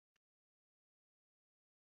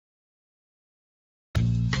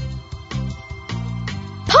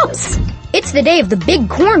pups! It's the day of the big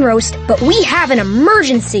corn roast, but we have an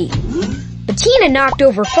emergency. Bettina knocked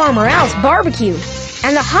over Farmer Al's barbecue,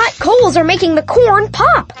 and the hot coals are making the corn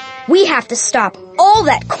pop. We have to stop all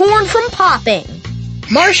that corn from popping.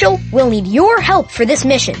 Marshall, we'll need your help for this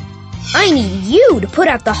mission. I need you to put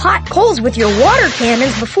out the hot coals with your water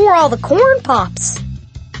cannons before all the corn pops.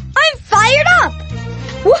 I'm fired up!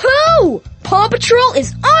 Woohoo! PAW Patrol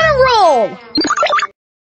is on a roll!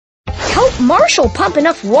 Help Marshall pump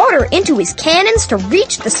enough water into his cannons to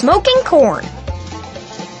reach the smoking corn.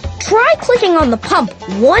 Try clicking on the pump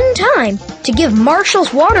one time to give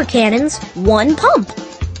Marshall's water cannons one pump.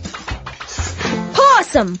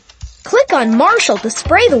 Awesome! Click on Marshall to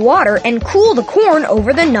spray the water and cool the corn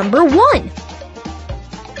over the number 1.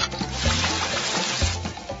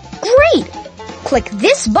 Great! Click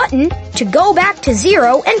this button to go back to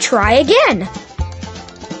 0 and try again.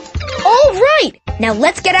 All right! Now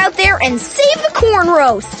let's get out there and save the corn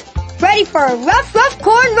roast! Ready for a rough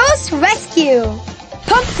corn roast rescue!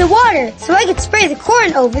 Pump the water so I can spray the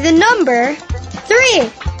corn over the number 3.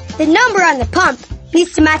 The number on the pump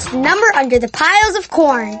needs to match the number under the piles of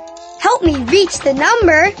corn. Help me reach the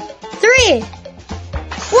number 3. 1,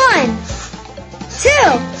 2,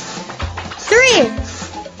 3.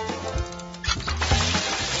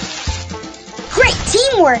 Great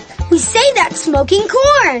teamwork! We saved that smoking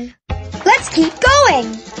corn! Let's keep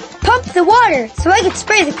going! Pump the water so I can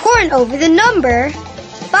spray the corn over the number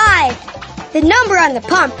 5. The number on the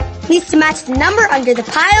pump needs to match the number under the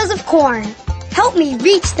piles of corn. Help me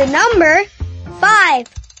reach the number 5.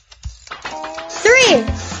 3,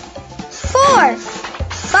 4,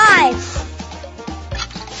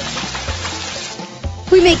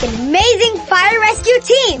 5. We make an amazing fire rescue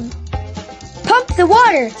team! Pump the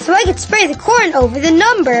water so I can spray the corn over the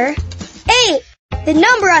number 8. The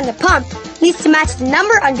number on the pump needs to match the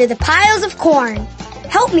number under the piles of corn.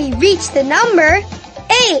 Help me reach the number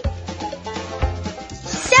 8.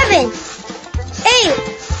 7, 8.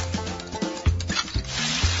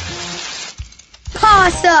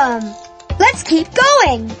 Awesome! Let's keep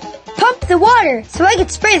going! Pump the water so I can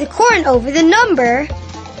spray the corn over the number 9.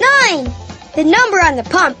 The number on the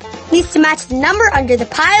pump needs to match the number under the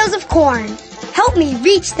piles of corn. Help me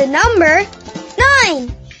reach the number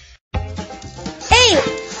 9. 8,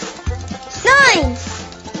 9.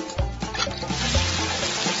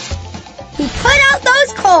 We put out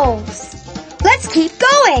those coals. Let's keep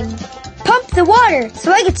going. Pump the water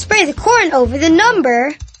so I can spray the corn over the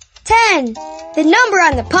number 10. The number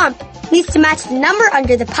on the pump needs to match the number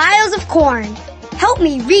under the piles of corn. Help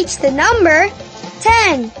me reach the number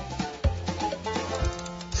 10.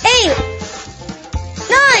 8,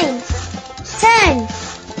 9, 10.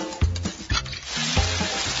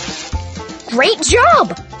 Great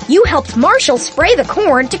job! You helped Marshall spray the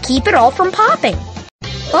corn to keep it all from popping.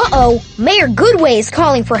 Uh-oh, Mayor Goodway is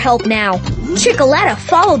calling for help now. Chickaletta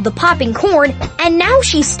followed the popping corn, and now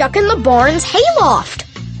she's stuck in the barn's hayloft.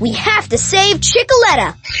 We have to save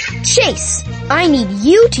Chickaletta. Chase, I need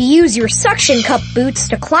you to use your suction cup boots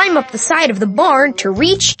to climb up the side of the barn to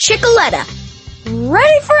reach Chickaletta.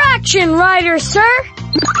 Ready for action, Ryder, sir!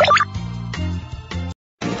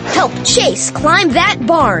 Help Chase climb that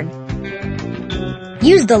barn.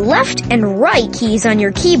 Use the left and right keys on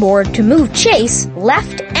your keyboard to move Chase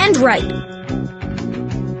left and right.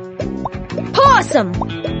 Awesome!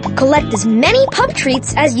 Collect as many pup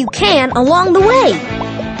treats as you can along the way.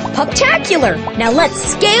 Puptacular! Now let's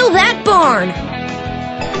scale that barn!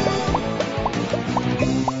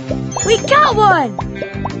 We got one!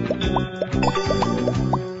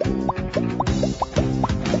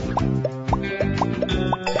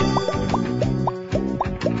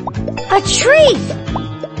 A tree!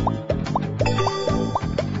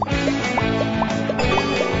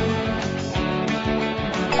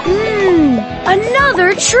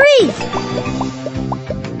 Another tree!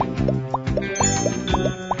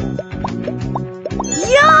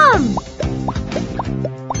 Yum!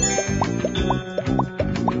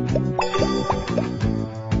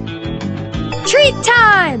 Treat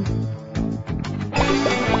time!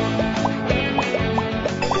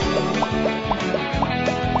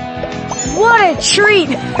 What a treat!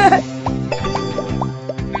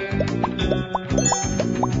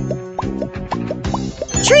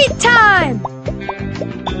 Treat time!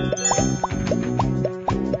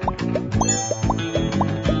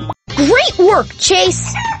 Great work,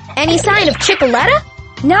 Chase! Any sign of Chickaletta?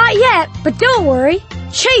 Not yet, but don't worry.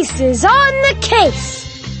 Chase is on the case.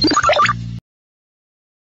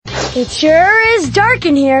 It sure is dark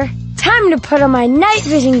in here. Time to put on my night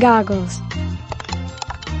vision goggles.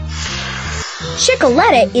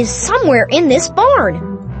 Chickaletta is somewhere in this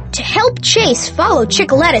barn. To help Chase follow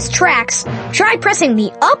Chickoletta's tracks, try pressing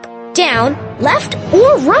the up, down, left,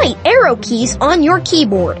 or right arrow keys on your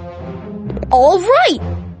keyboard. All right!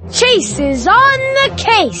 Chase is on the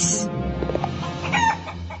case!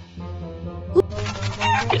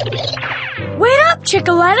 Wait up,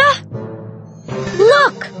 Chickoletta!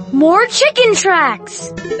 Look! More chicken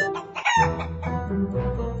tracks!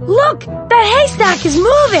 Look! That haystack is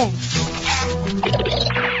moving!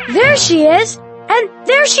 There she is! And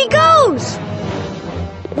there she goes!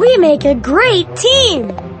 We make a great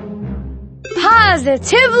team!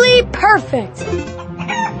 Positively perfect!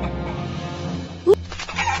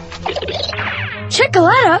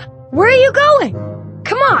 Chickoletta, where are you going?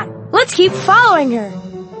 Come on, let's keep following her.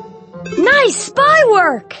 Nice spy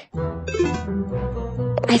work!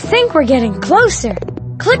 I think we're getting closer.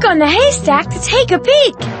 Click on the haystack to take a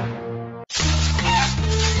peek.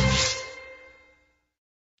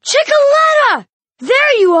 Chickoletta!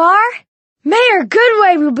 There you are! Mayor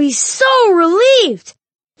Goodway will be so relieved.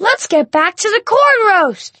 Let's get back to the corn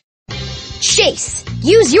roast. Chase,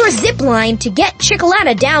 use your zip line to get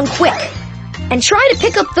Chickoletta down quick. And try to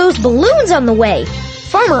pick up those balloons on the way.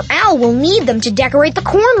 Farmer Al will need them to decorate the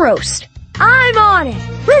corn roast. I'm on it.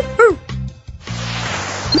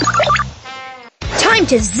 Time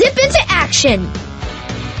to zip into action.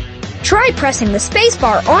 Try pressing the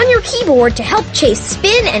spacebar on your keyboard to help Chase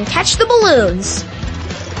spin and catch the balloons.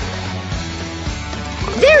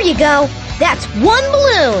 There you go. That's one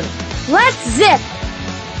balloon. Let's zip.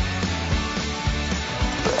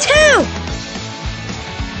 2,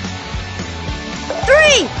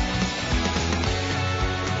 3,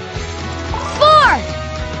 4,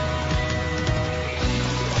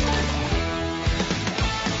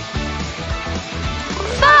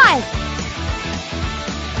 5,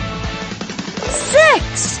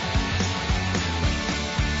 6,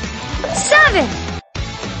 7,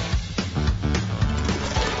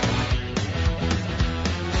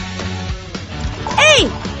 8,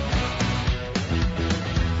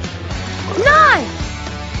 9,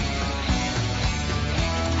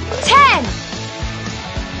 10,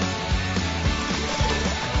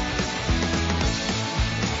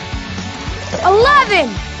 11,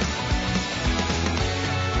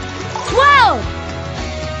 12,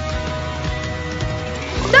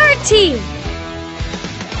 13,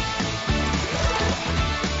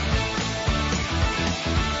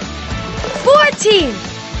 14,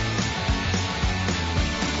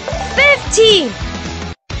 15,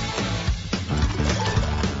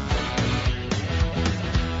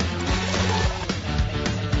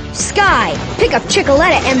 Skye, pick up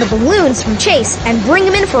Chickoletta and the balloons from Chase and bring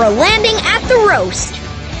him in for a landing at the roast.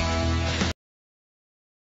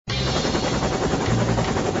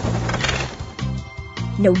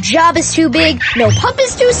 No job is too big, no pup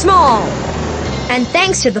is too small. And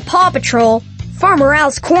thanks to the PAW Patrol, Farmer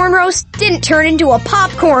Al's corn roast didn't turn into a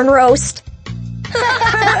popcorn roast.